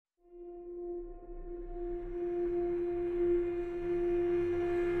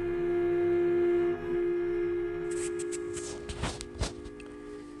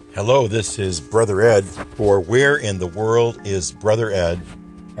Hello, this is Brother Ed for Where in the World is Brother Ed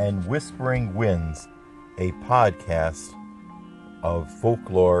and Whispering Winds, a podcast of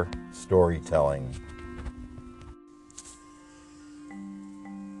folklore storytelling.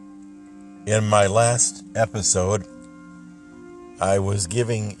 In my last episode, I was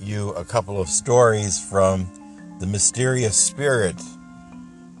giving you a couple of stories from the mysterious spirit,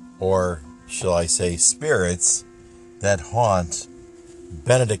 or shall I say spirits, that haunt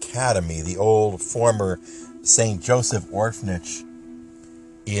Bennett Academy, the old former St. Joseph Orphanage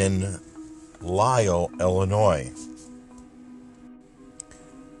in Lisle, Illinois.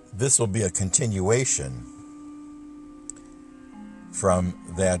 This will be a continuation from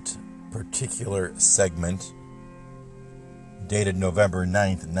that particular segment dated November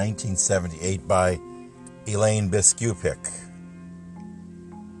 9th, 1978 by Elaine Biskupik.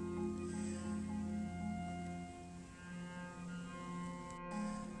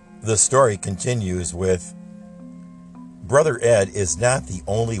 The story continues with, Brother Ed is not the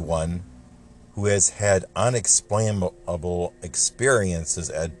only one who has had unexplainable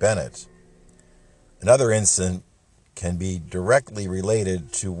experiences at Bennett. Another incident can be directly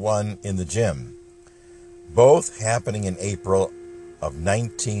related to one in the gym, both happening in April of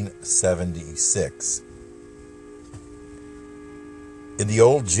 1976. In the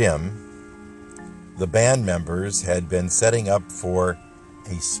old gym, the band members had been setting up for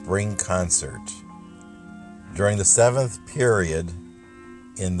a spring concert. During the 7th period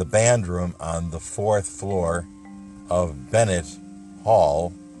in the band room on the 4th floor of Bennett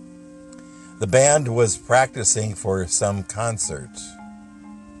Hall, the band was practicing for some concert.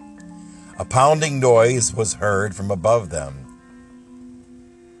 A pounding noise was heard from above them.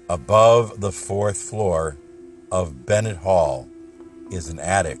 Above the 4th floor of Bennett Hall is an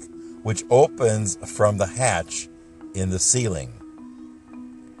attic which opens from the hatch in the ceiling.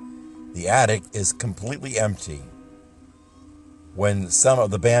 The attic is completely empty. When some of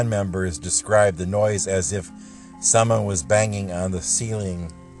the band members described the noise as if someone was banging on the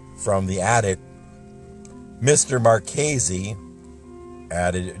ceiling from the attic, Mr. Marchese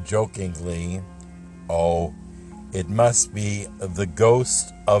added jokingly, "Oh, it must be the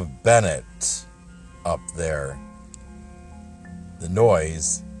ghost of Bennett up there." The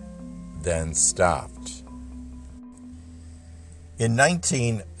noise then stopped. In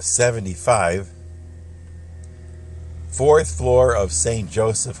 1975, 4th floor of St.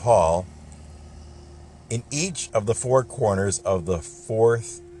 Joseph Hall, in each of the 4 corners of the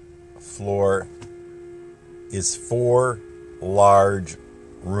 4th floor is 4 large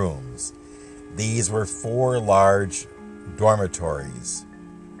rooms. These were 4 large dormitories.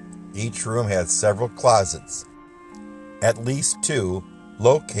 Each room had several closets, at least 2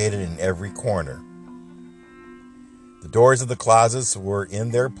 located in every corner. The doors of the closets were in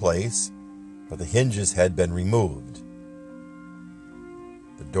their place, but the hinges had been removed.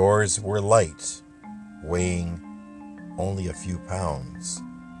 The doors were light, weighing only a few pounds.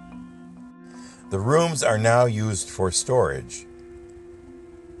 The rooms are now used for storage.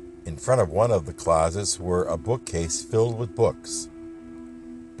 In front of one of the closets were a bookcase filled with books.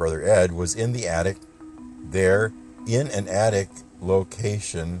 Brother Ed was in the attic, there in an attic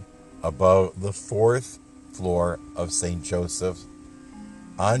location above the 4th floor of St. Joseph,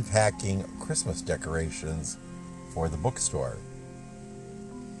 unpacking Christmas decorations for the bookstore.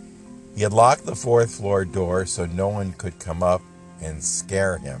 He had locked the 4th floor door so no one could come up and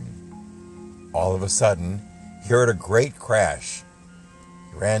scare him. All of a sudden, he heard a great crash.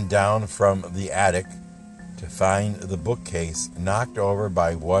 He ran down from the attic to find the bookcase knocked over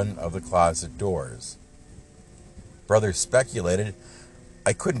by one of the closet doors. Brother speculated,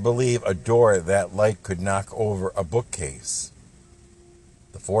 "I couldn't believe a door that light could knock over a bookcase."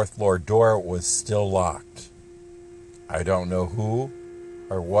 The 4th floor door was still locked. I don't know who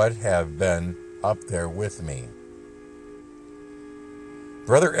or what have been up there with me.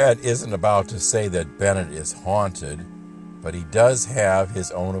 Brother Ed isn't about to say that Bennett is haunted, but he does have his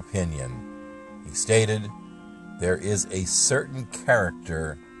own opinion. He stated, "There is a certain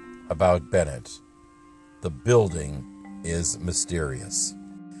character about Bennett. The building is mysterious."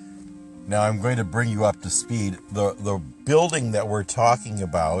 Now I'm going to bring you up to speed. The building that we're talking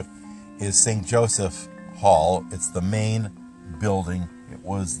about is St. Joseph Hall. It's the main building. It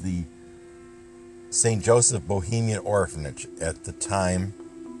was the St. Joseph Bohemian Orphanage at the time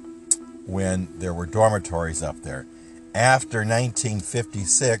when there were dormitories up there. After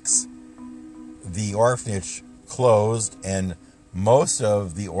 1956, the orphanage closed and most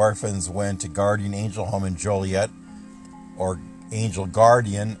of the orphans went to Guardian Angel Home in Joliet or Angel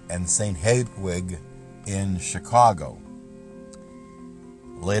Guardian and St. Hedwig in Chicago.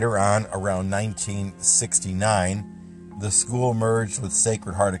 Later on, around 1969, the school merged with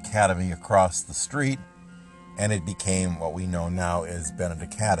Sacred Heart Academy across the street, and it became what we know now as Bennett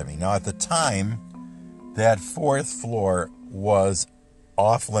Academy. Now, at the time, that fourth floor was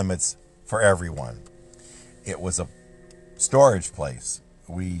off limits for everyone. It was a storage place.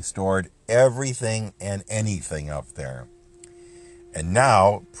 We stored everything and anything up there. And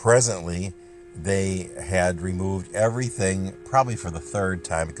now, presently, they had removed everything, probably for the third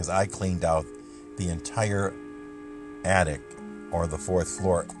time, because I cleaned out the entire attic, or the fourth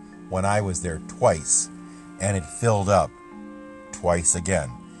floor, when I was there twice, and it filled up twice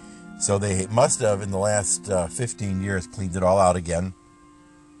again. So they must have, in the last 15 years, cleaned it all out again,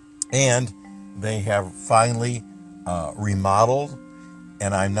 and they have finally remodeled,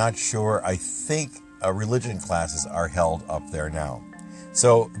 and I'm not sure, I think religion classes are held up there now.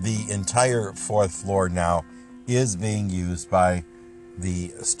 So the entire fourth floor now is being used by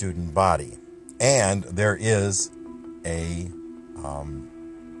the student body. And there is a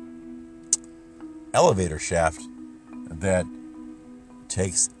elevator shaft that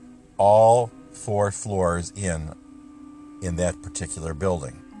takes all 4 floors in that particular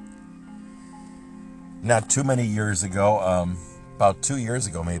building. Not too many years ago, about 2 years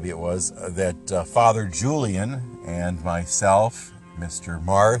ago maybe it was, that Father Julian and myself, Mr.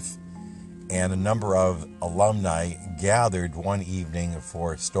 Marth, and a number of alumni gathered one evening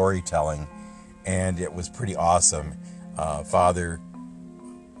for storytelling, and it was pretty awesome. Father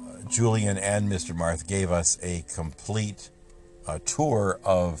Julian and Mr. Marth gave us a complete tour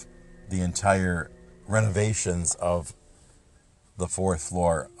of the entire renovations of the fourth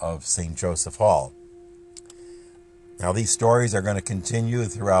floor of St. Joseph Hall. Now, these stories are going to continue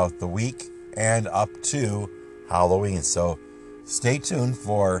throughout the week and up to Halloween. So stay tuned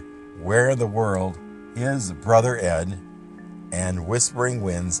for Where in the World is Brother Ed and Whispering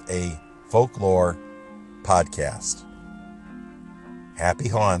Winds, a folklore podcast. Happy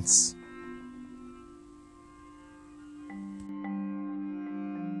haunts.